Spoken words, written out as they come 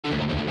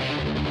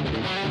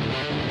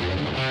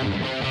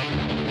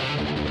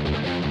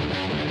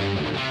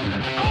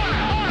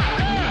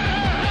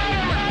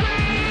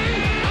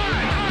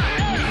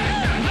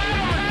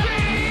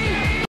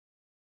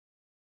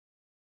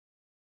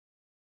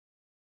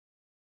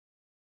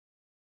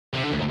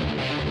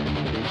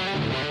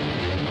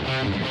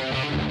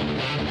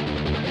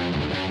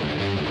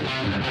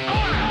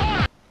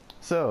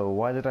So,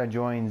 why did I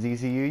join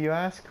ZCU, you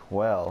ask?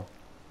 Well,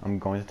 I'm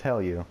going to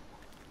tell you.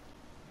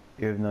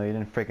 Even though you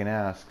didn't freaking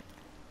ask.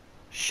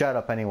 Shut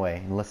up anyway,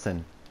 and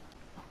listen.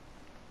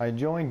 I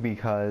joined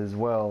because,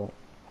 well,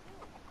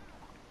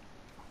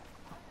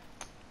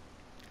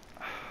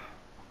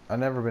 I've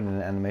never been in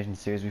an animation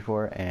series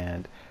before,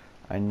 and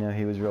I know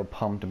he was real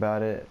pumped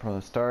about it from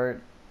the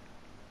start.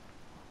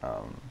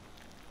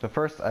 The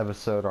first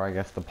episode, or I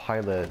guess the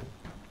pilot,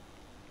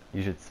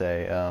 you should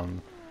say,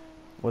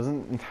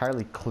 wasn't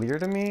entirely clear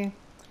to me,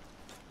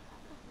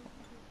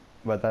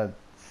 but that's...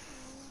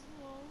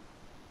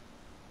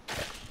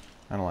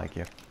 I don't like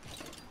you.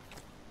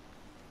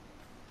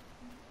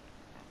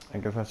 I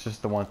guess that's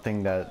just the one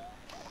thing that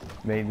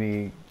made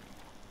me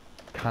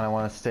kind of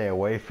want to stay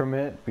away from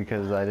it,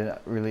 because I didn't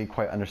really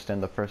quite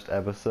understand the first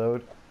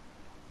episode.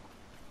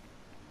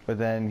 But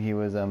then he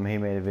was he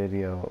made a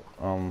video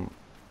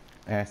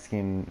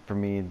asking for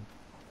me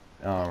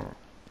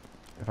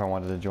if I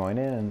wanted to join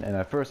in, and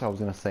at first I was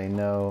gonna say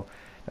no,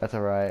 that's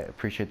alright,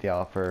 appreciate the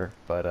offer,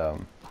 but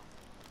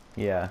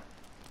yeah,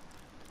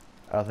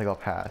 I don't think I'll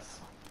pass.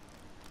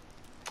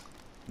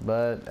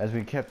 But as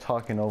we kept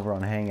talking over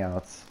on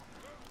Hangouts,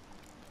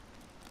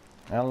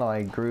 I don't know,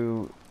 I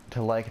grew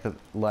to like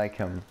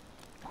him.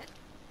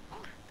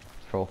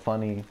 He's real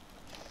funny,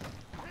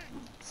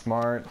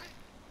 smart.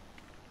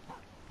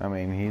 I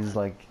mean, he's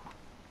like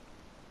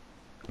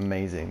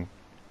amazing.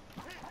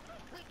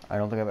 I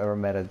don't think I've ever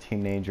met a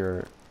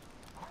teenager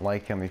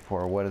like him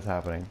before. What is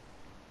happening?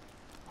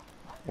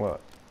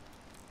 What?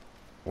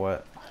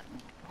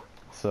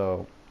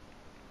 So,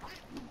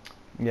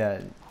 yeah,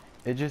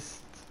 it just...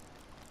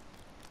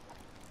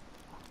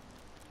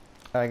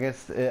 I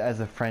guess as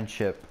the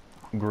friendship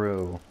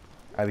grew,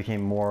 I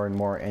became more and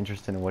more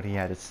interested in what he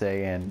had to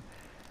say, and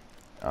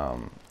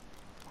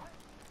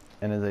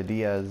his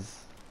ideas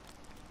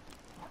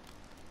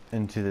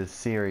into this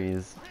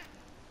series.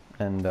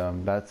 And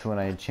that's when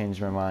I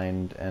changed my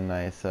mind, and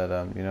I said,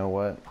 you know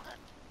what?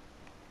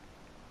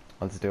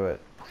 Let's do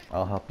it.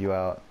 I'll help you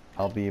out.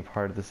 I'll be a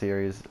part of the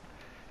series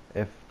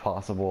if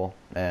possible,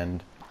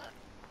 and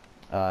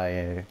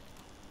I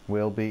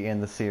will be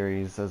in the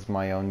series as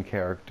my own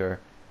character.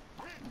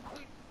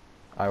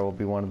 I will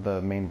be one of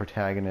the main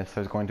protagonists.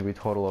 There's going to be a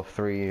total of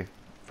 3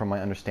 from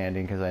my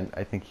understanding, because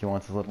I think he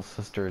wants his little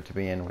sister to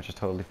be in, which is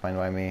totally fine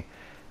by me.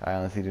 I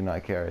honestly do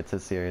not care. It's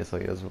his series, so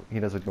he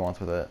does what he wants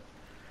with it.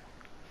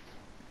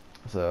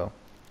 So,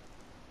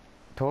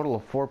 total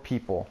of 4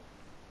 people.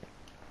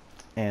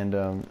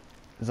 And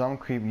Zombie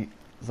Creep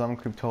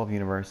 12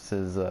 universe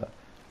is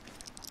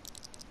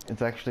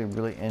it's actually a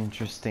really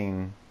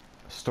interesting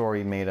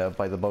story made up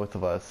by the both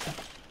of us.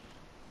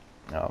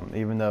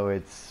 Even though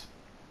it's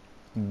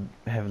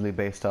heavily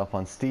based off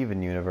on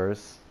Steven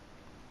universe,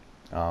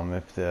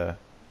 if the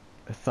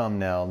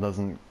thumbnail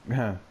doesn't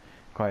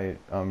quite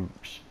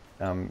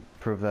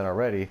prove that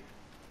already,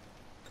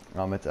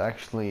 it's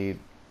actually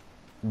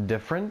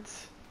different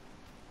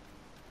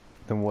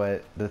than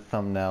what the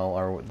thumbnail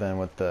or than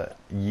what the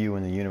U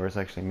in the universe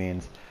actually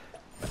means.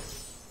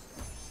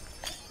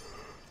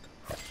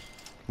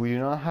 We do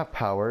not have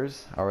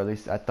powers, or at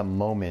least at the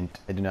moment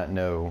I do not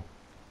know.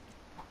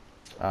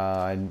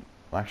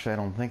 Actually I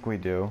don't think we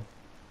do.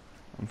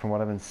 From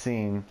what I've been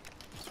seeing,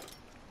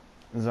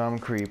 Zombie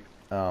Creep's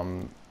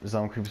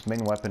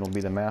main weapon will be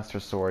the Master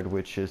Sword,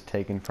 which is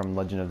taken from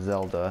Legend of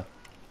Zelda.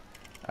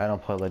 I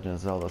don't play Legend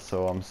of Zelda,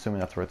 so I'm assuming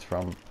that's where it's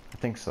from. I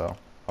think so.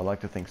 I'd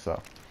like to think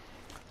so.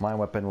 My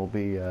weapon will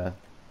be an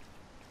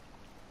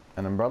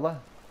umbrella,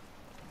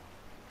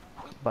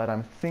 but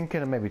I'm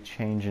thinking of maybe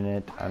changing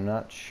it. I'm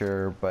not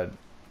sure, but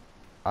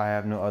I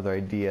have no other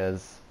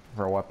ideas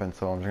for a weapon,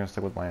 so I'm just gonna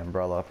stick with my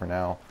umbrella for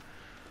now.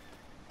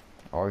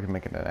 Or we can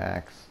make it an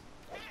axe.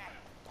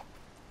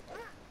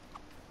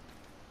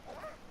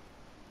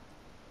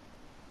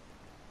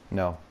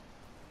 No.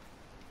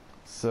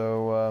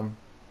 So,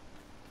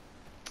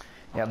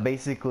 yeah,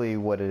 basically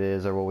what it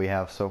is, or what we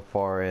have so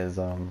far is,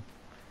 oh.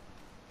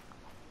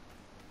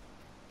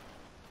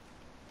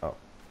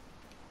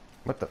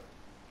 What the?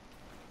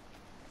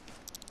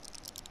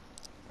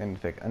 I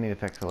need to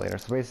fix it later.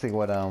 So basically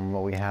what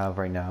we have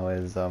right now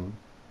is,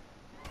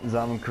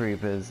 Zombie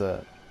Creep is,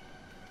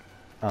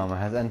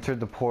 has entered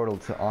the portal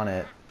to on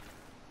it,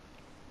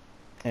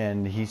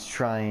 and he's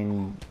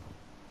trying...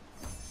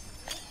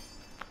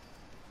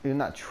 He's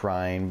not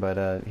trying,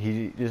 but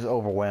he is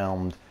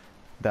overwhelmed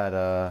that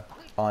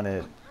on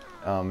it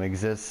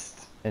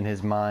exists in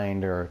his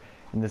mind, or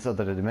in this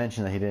other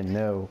dimension that he didn't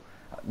know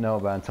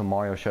about until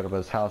Mario showed up at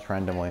his house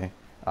randomly.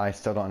 I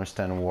still don't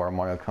understand where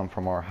Mario come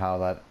from or how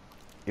that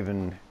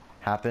even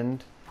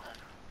happened.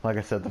 Like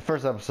I said, the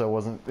first episode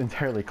wasn't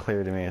entirely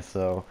clear to me,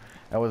 so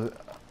I was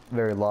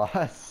very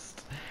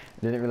lost.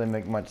 It didn't really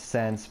make much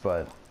sense,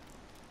 but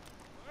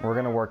we're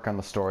gonna work on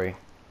the story.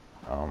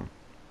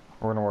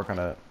 We're gonna work on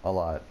it a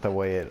lot, the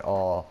way it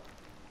all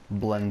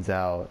blends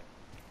out.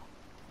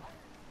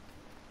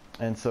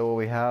 And so what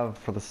we have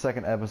for the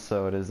second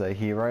episode is that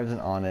he arrives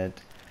on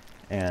it,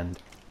 and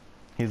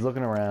he's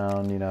looking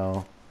around, you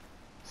know,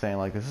 saying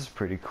like, this is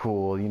pretty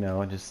cool, you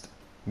know, just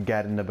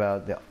gadding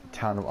about the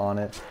town of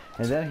Onit,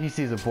 and then he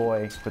sees a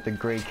boy with a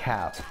gray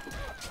cap.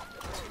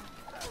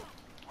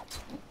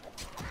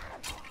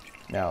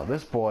 Now,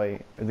 this boy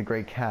with the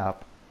gray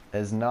cap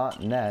is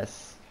not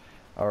Ness,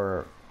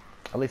 or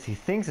at least he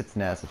thinks it's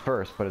Ness at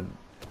first, but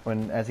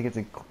as he gets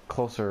a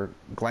closer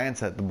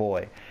glance at the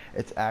boy,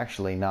 it's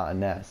actually not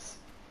Ness.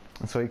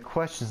 And so he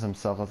questions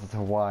himself as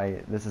to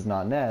why this is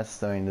not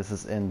Ness. I mean, this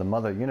is in the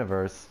Mother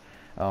universe.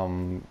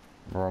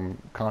 From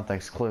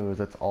context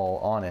clues, it's all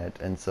on it,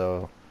 and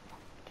so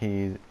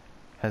he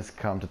has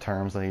come to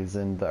terms that he's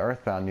in the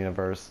Earthbound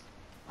universe.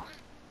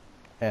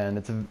 And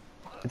it's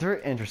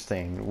very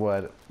interesting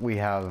what we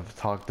have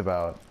talked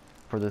about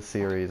for this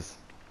series.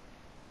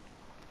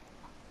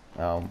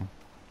 What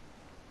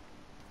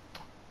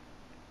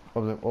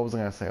was I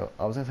gonna say?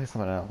 I was gonna say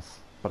something else,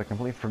 but I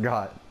completely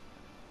forgot.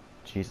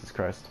 Jesus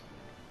Christ.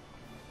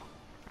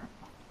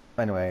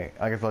 Anyway,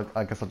 I guess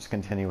I'll just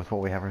continue with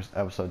what we have for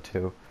episode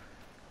 2.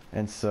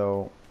 And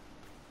so,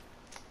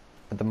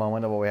 at the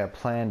moment, what we have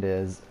planned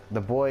is the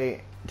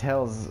boy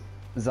tells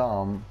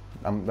Zom,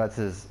 that's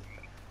his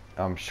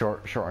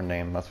shorter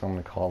name. That's what I'm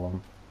gonna call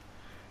him.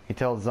 He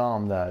tells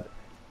Zom that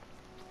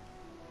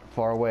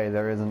far away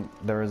there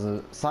is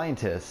a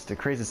scientist, a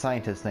crazy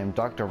scientist named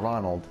Dr.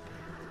 Ronald,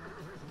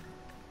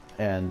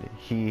 and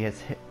he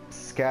has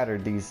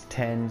scattered these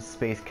 10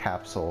 space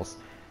capsules,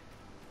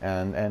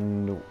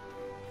 and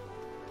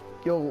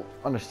you'll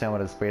understand what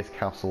a space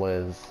capsule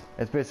is.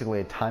 It's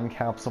basically a time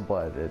capsule,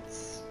 but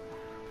it's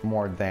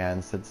more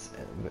advanced. It's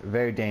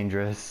very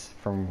dangerous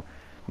from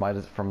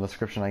the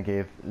description I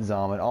gave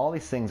Zom, and all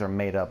these things are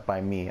made up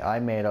by me. I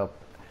made up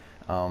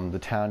the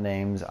town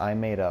names, I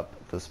made up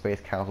the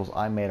space capsules,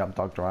 I made up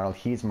Dr. Ronald.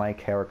 He's my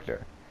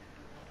character.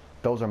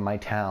 Those are my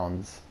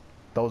towns.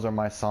 Those are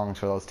my songs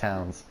for those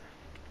towns.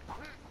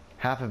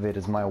 Half of it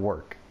is my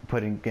work,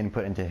 getting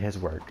put into his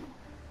work.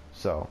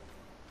 So,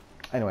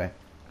 anyway.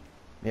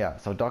 Yeah,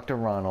 so Dr.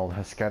 Ronald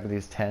has scattered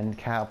these 10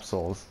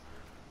 capsules,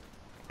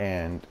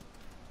 and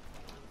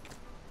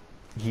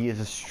he is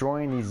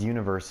destroying these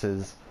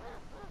universes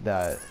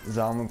that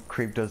Zom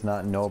Creep does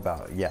not know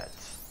about yet.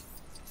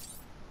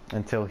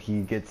 Until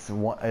he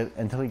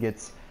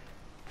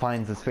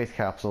finds the space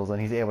capsules and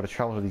he's able to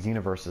travel to these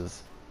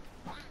universes.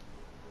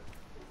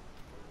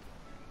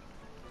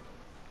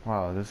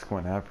 Wow, this is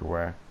going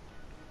everywhere.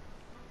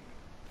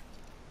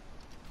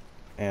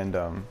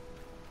 And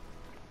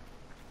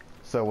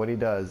so what he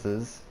does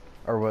is,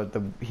 or what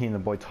he and the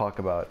boy talk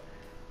about,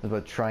 is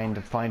about trying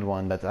to find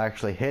one that's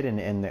actually hidden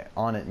in the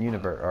Onit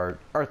universe, or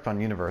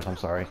Earthbound universe, I'm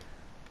sorry,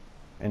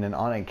 in an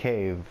Onit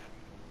cave.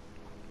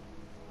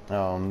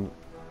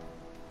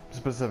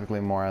 Specifically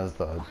more as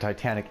the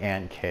Titanic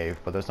Ant cave,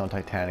 but there's no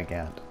Titanic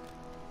Ant.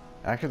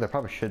 Actually, there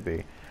probably should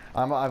be.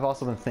 I've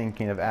also been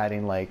thinking of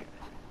adding like,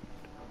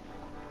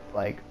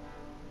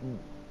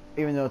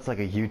 even though it's like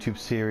a YouTube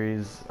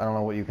series, I don't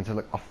know what you consider,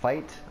 like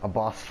a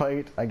boss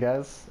fight, I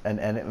guess, and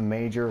a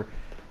major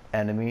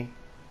enemy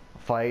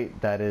fight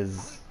that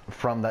is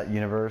from that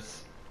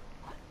universe.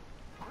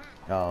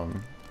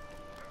 10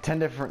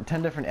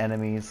 different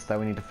enemies that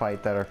we need to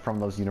fight that are from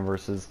those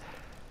universes.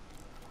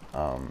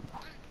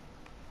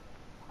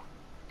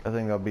 I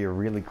think that would be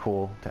really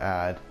cool to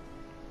add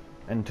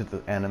into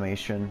the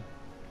animation.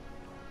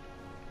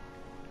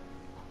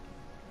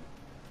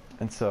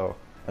 And so,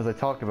 as I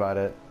talk about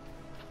it,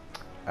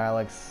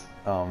 Alex,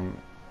 oh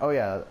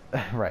yeah,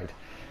 right.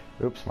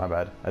 Oops, my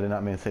bad. I did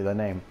not mean to say that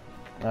name.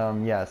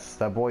 Yes,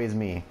 that boy is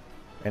me,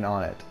 and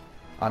on it.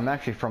 I'm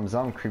actually from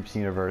Zom Creep's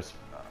universe,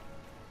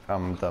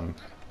 the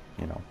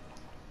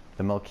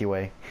Milky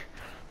Way,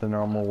 the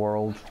normal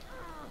world.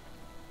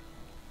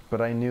 But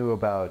I knew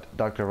about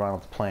Dr.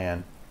 Ronald's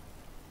plan,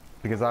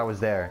 because I was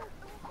there.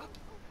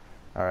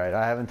 Alright,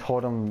 I haven't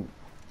told him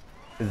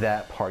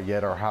that part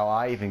yet, or how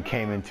I even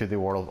came into the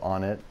world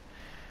on it,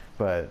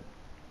 but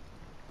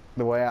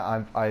the way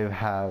I've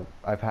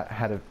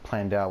had it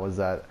planned out was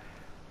that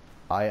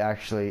I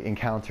actually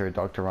encountered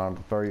Dr. Ronald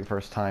the very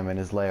first time in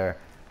his lair,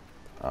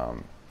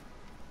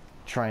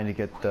 trying to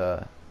get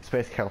the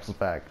space capsules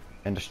back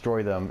and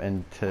destroy them,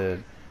 and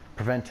to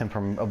prevent him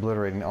from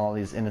obliterating all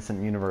these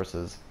innocent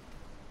universes.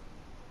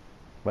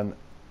 When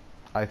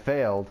I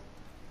failed,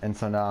 and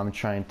so now I'm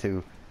trying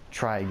to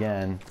try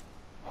again,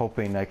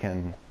 hoping I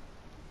can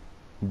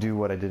do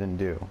what I didn't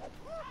do.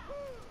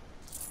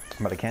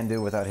 But I can't do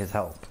it without his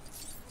help.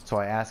 So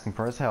I ask him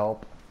for his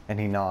help, and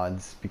he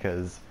nods,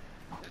 because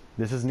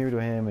this is new to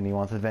him and he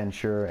wants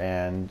adventure,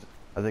 and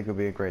I think it'll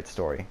be a great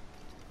story.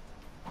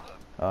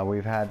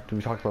 We've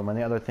talked about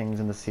many other things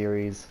in the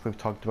series. We've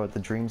talked about the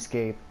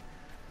dreamscape.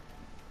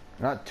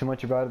 Not too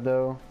much about it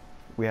though.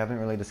 We haven't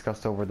really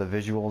discussed over the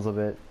visuals of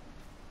it.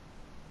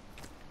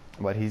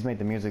 But he's made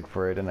the music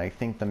for it, and I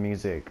think the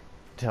music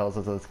tells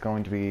us that it's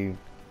going to be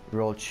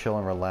real chill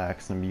and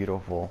relaxed and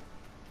beautiful.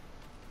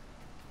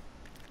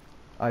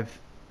 I've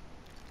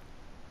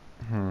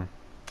been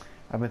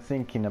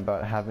thinking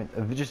about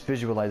just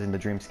visualizing the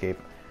dreamscape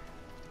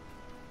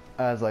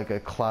as like a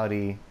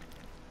cloudy,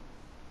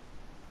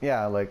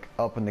 yeah, like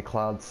up in the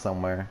clouds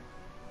somewhere.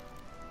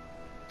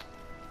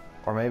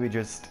 or maybe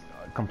just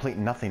complete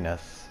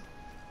nothingness.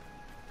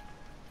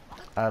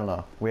 I don't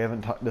know. We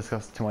haven't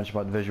discussed too much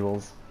about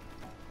visuals,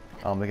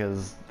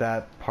 because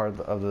that part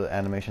of the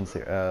animation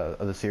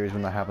of the series will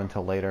not happen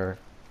until later,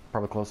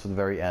 probably close to the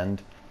very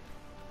end.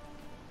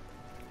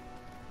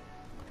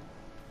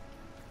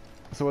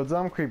 So what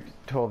Zombie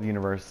 12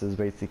 universe is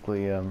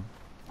basically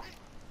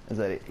is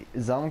that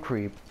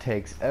Zombie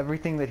takes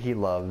everything that he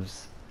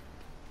loves,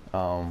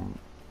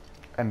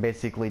 and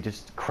basically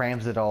just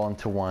crams it all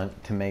into one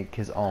to make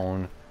his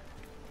own,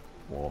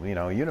 well, you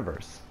know,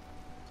 universe.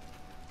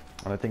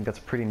 And I think that's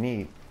pretty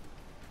neat.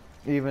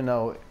 Even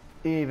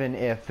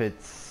if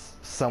it's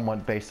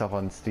somewhat based off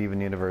on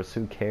Steven Universe,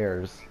 who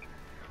cares?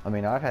 I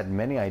mean, I've had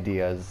many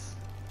ideas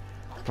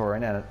for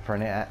an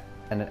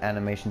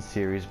animation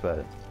series,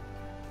 but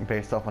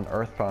based off on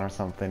Earthbound or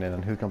something,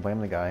 and who can blame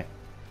the guy?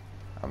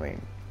 I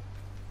mean,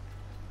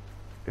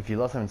 if you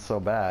love something so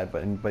bad,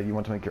 but you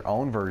want to make your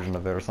own version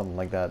of it or something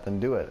like that, then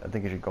do it. I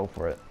think you should go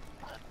for it.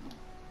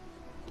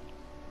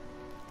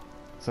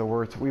 So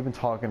we've been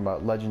talking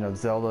about Legend of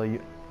Zelda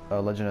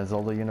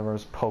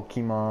universe,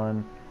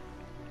 Pokemon,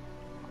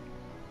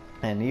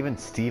 and even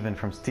Steven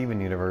from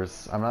Steven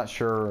Universe. I'm not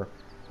sure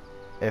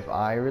if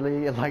I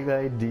really like the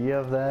idea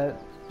of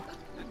that.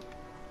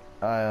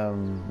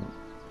 I'm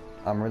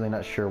really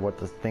not sure what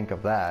to think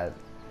of that.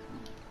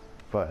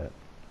 But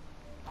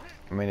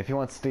I mean, if you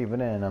want Steven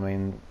in, I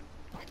mean,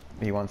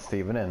 he wants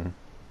Steven in.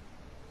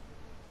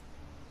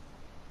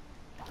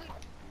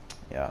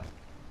 Yeah.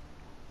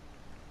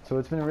 So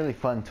it's been really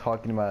fun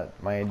talking about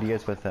my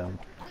ideas with him,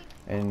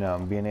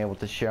 and being able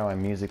to share my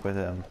music with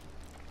him.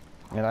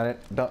 And I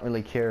don't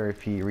really care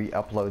if he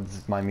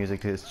re-uploads my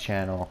music to his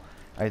channel.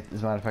 As a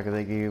matter of fact, I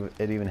think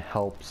it even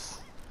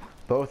helps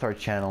both our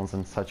channels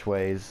in such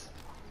ways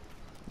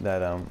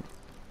that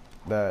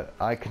that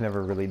I could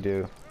never really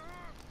do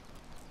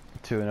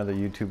to another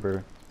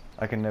YouTuber.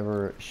 I can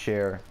never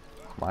share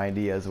my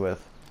ideas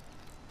with.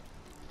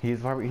 He's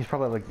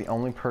probably like the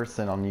only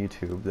person on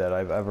YouTube that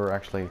I've ever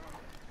actually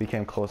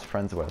became close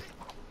friends with.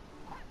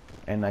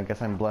 And I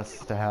guess I'm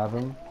blessed to have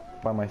him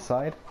by my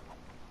side.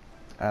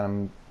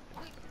 And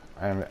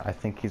I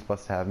think he's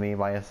blessed to have me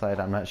by his side.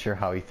 I'm not sure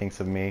how he thinks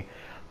of me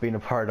being a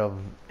part of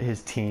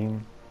his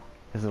team,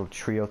 his little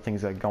trio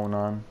things got going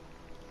on.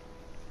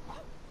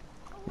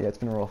 Yeah, it's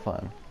been real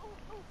fun.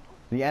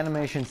 The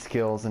animation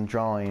skills and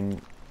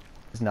drawing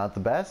is not the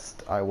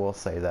best, I will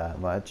say that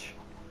much.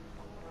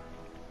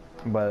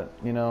 But,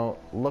 you know,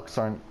 looks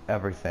aren't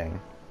everything.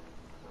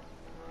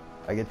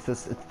 Like, it's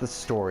the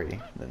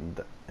story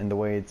and the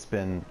way it's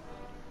been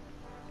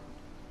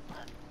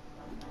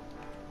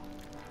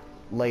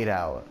laid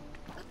out,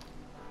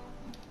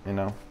 you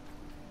know?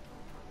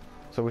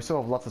 So we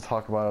still have lots to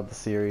talk about of the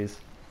series.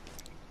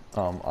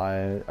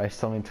 I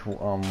still need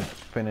to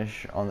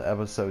finish on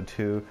episode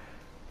 2,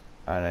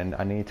 and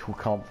I need to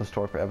come up with a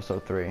story for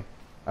episode 3.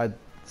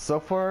 So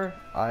far,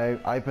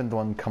 I've been the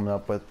one coming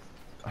up with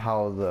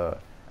how the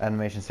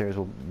animation series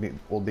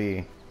will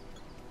be.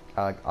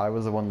 I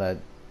was the one that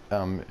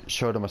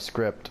showed him a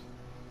script,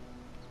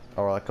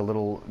 or like a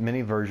little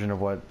mini version of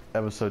what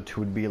episode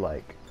 2 would be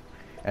like,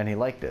 and he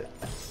liked it.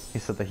 He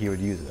said that he would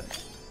use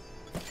it.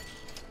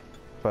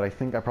 But I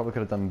think I probably could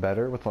have done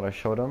better with what I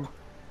showed him.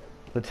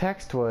 The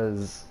text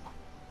was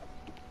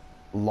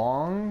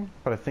long,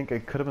 but I think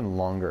it could have been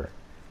longer,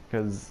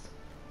 because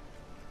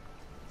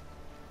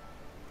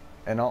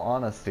in all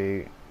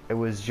honesty, it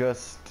was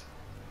just,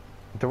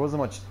 there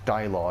wasn't much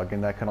dialogue,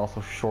 and that can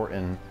also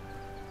shorten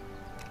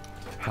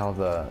how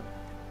the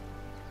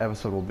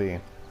episode will be.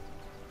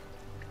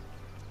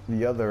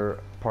 The other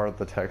part of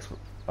the text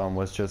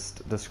was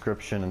just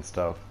description and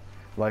stuff,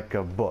 like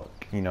a book,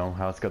 you know,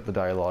 how it's got the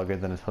dialogue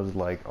and then it has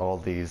like all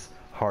these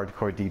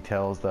hardcore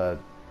details that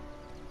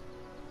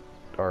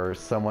are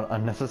somewhat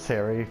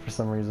unnecessary for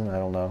some reason. I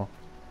don't know.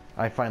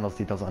 I find those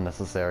details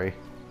unnecessary,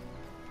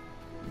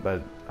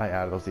 but I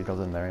added those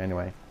details in there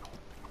anyway.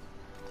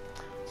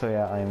 So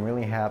yeah, I am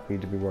really happy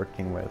to be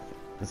working with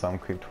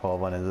Zombie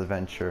 12 on his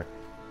adventure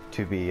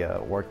to be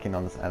working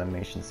on this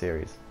animation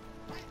series.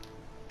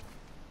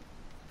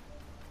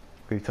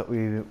 We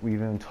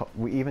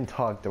even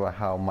talked about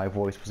how my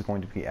voice was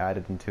going to be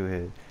added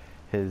into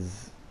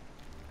his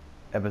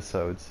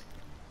episodes,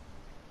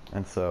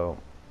 and so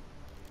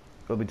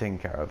it'll be taken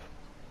care of.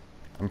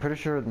 I'm pretty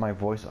sure my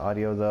voice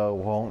audio though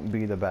won't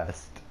be the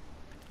best.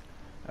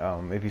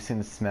 If you've seen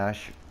the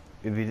Smash,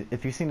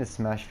 if you've seen the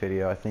Smash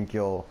video, I think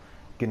you'll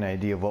get an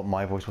idea of what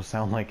my voice will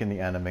sound like in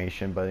the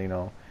animation. But you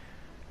know,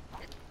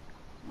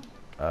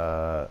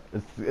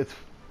 it's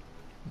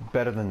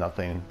better than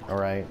nothing. All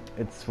right,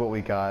 it's what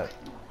we got,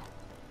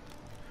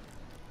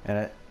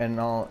 and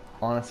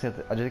honestly,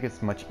 I just think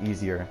it's much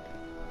easier.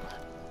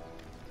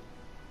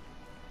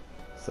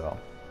 So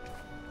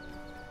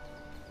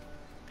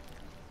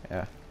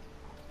yeah,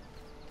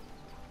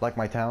 like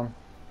my town.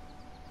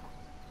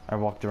 I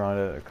walked around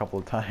it a couple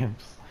of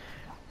times.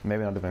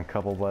 Maybe not even a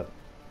couple, but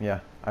yeah,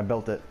 I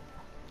built it.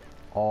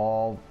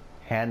 All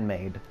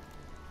handmade.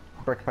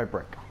 Brick by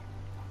brick.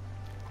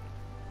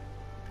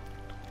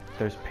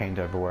 there's paint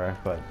everywhere,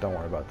 but don't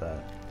worry about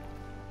that.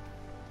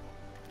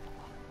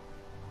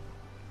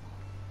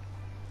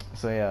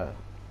 So yeah,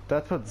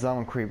 that's what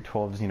Zom Creep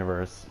 12's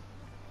universe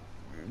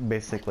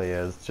basically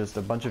is. Just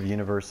a bunch of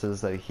universes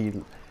that he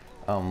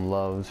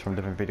loves from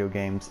different video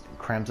games,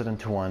 crams it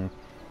into one,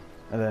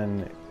 and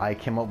then I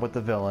came up with the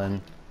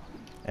villain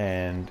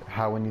and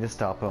how we need to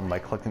stop him by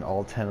collecting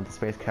all 10 of the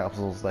space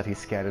capsules that he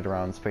scattered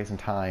around space and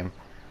time,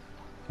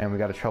 and we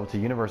gotta travel to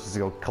universes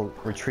to go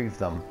retrieve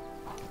them.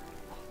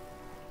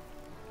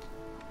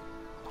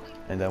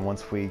 And then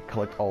once we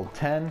collect all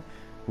 10,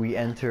 we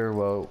enter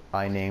what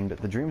I named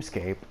the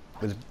Dreamscape,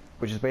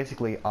 which is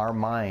basically our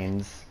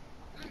minds,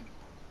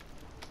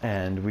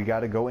 and we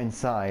gotta go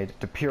inside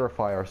to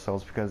purify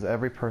ourselves because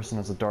every person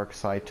has a dark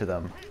side to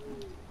them.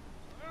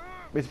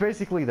 It's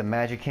basically the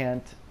magic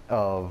hand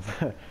of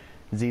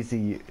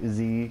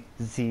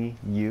ZCU.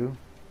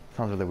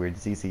 Sounds really weird.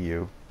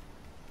 ZCU.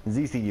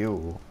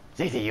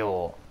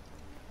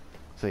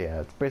 So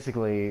yeah, it's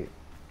basically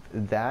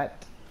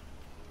that,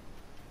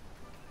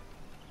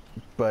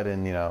 but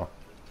in, you know,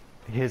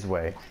 his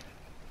way.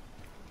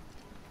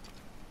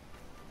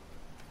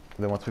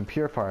 Then once we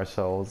purify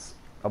ourselves,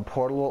 a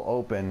portal will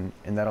open,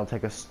 and that'll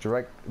take us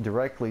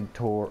directly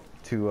to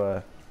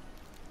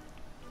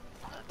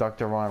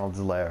Dr. Ronald's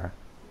lair,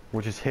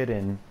 which is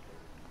hidden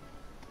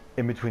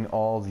in between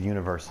all the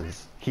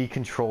universes. He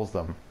controls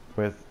them.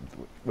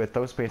 With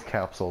those space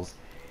capsules,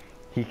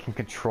 he can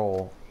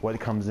control what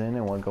comes in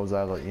and what goes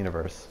out of the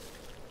universe.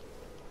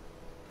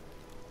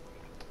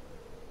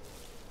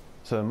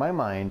 So in my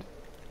mind,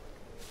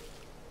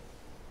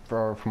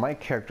 for my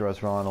character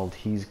as Ronald,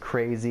 he's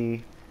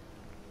crazy,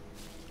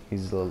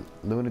 he's a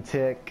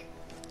lunatic,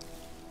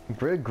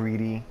 very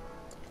greedy,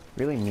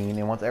 really mean,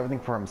 and wants everything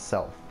for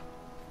himself.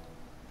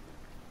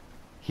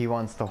 He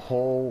wants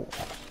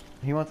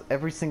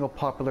every single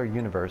popular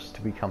universe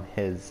to become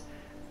his.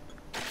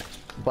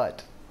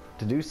 But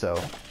to do so,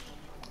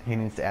 he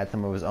needs to add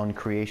some of his own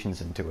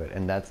creations into it,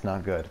 and that's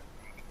not good.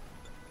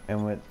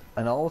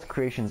 And all those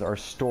creations are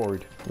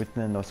stored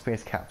within those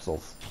space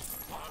capsules.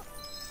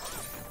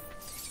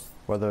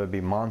 Whether it be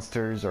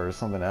monsters or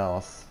something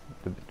else,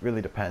 it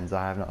really depends.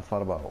 I have not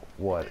thought about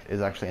what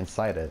is actually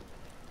inside it.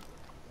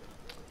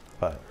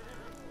 But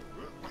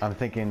I'm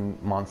thinking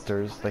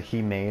monsters that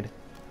he made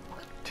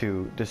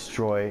to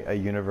destroy a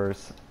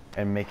universe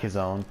and make his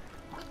own.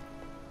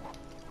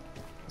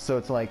 So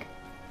it's like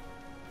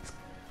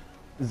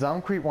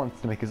Zomcrete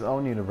wants to make his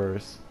own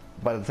universe,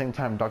 but at the same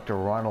time Dr.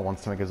 Ronald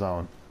wants to make his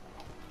own.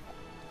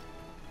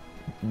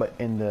 But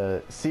in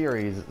the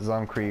series,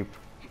 Zomcrete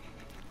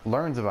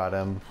learns about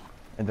him,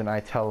 and then I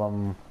tell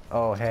him,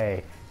 oh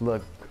hey,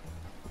 look,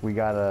 we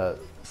gotta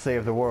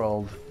save the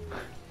world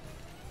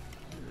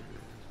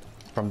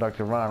from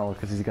Dr. Ronald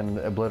because he's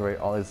gonna obliterate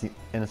all his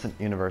innocent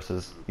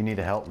universes. You need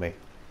to help me.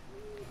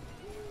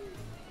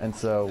 And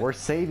so we're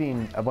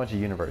saving a bunch of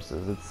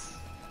universes.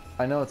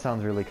 I know it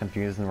sounds really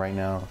confusing right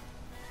now.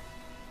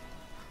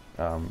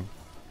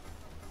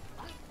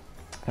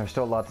 There's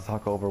still a lot to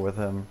talk over with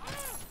him.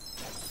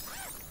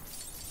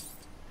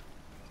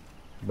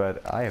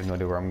 But I have no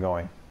idea where I'm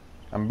going.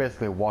 I'm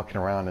basically walking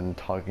around and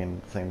talking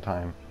at the same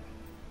time.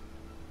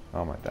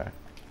 Oh my god.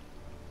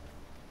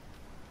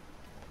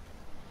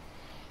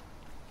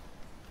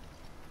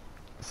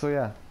 So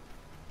yeah,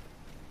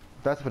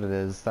 that's what it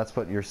is. That's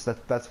what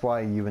that's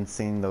why you've been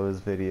seeing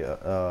those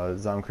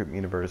Zomcrete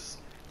Universe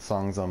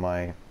songs on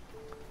my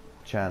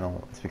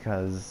channel. It's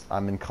because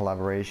I'm in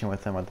collaboration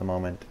with him at the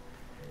moment,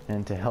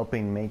 and to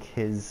helping make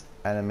his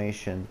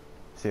animation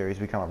series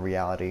become a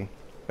reality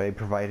by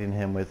providing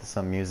him with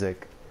some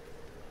music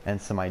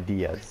and some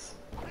ideas.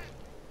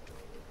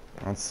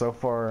 And so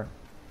far,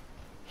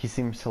 he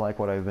seems to like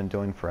what I've been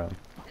doing for him.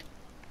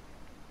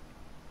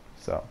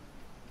 So,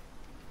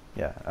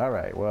 yeah,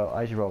 alright, well,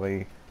 I should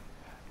probably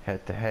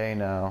head to hay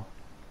now.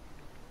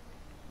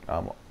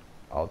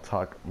 I'll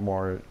talk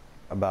more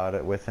about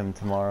it with him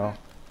tomorrow.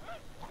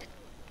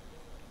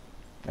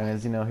 And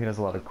as you know, he does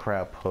a lot of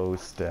crap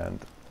posts and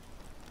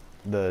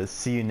the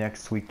see you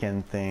next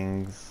weekend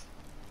things.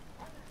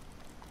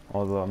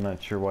 Although I'm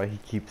not sure why he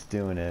keeps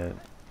doing it.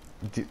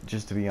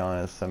 Just to be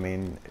honest, I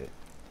mean,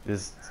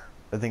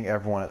 I think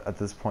everyone at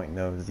this point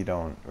knows you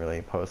don't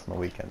really post on the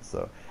weekends,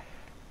 so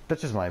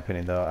that's just my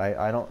opinion though.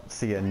 I don't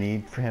see a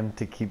need for him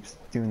to keep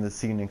doing the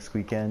see you next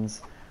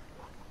weekends.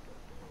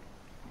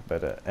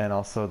 But and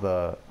also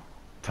the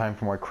time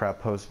for more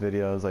crap post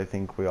videos, I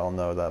think we all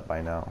know that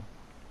by now.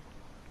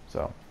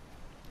 So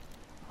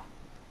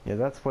yeah,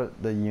 that's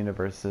what the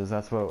universe is.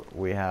 That's what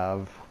we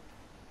have.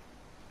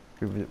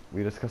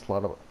 We discussed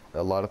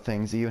a lot of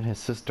things. Even his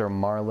sister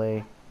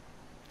Marley,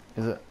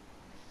 is it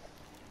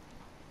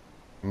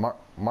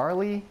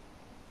Marley?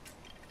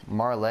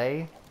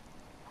 Marley?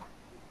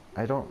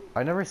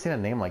 I've never seen a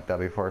name like that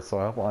before,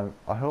 so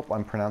I hope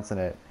I'm pronouncing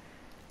it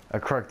a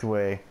correct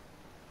way,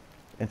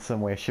 in some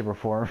way, shape, or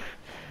form.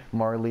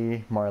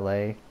 Marley.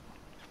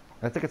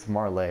 I think it's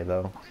Marley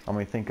though. I'm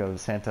gonna think of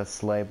Santa's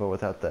sleigh, but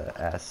without the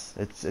S.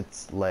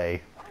 It's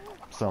lay.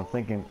 So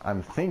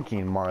I'm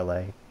thinking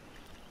Marley.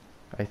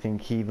 I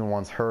think he even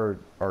wants her,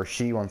 or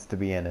she wants to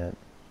be in it.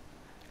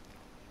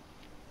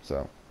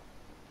 So,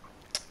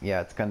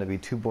 yeah, it's gonna be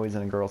 2 boys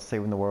and a girl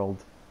saving the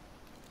world.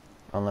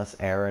 Unless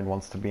Aaron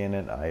wants to be in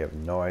it, I have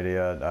no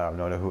idea. I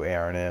don't know who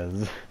Aaron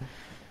is.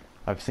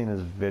 I've seen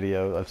his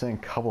video. I've seen a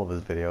couple of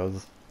his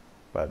videos,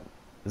 but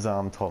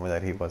Zom told me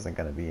that he wasn't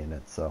gonna be in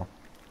it, so.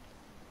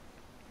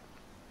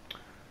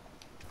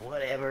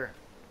 Whatever.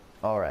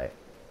 Alright.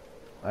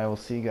 I will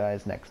see you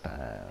guys next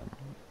time.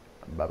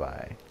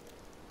 Bye-bye.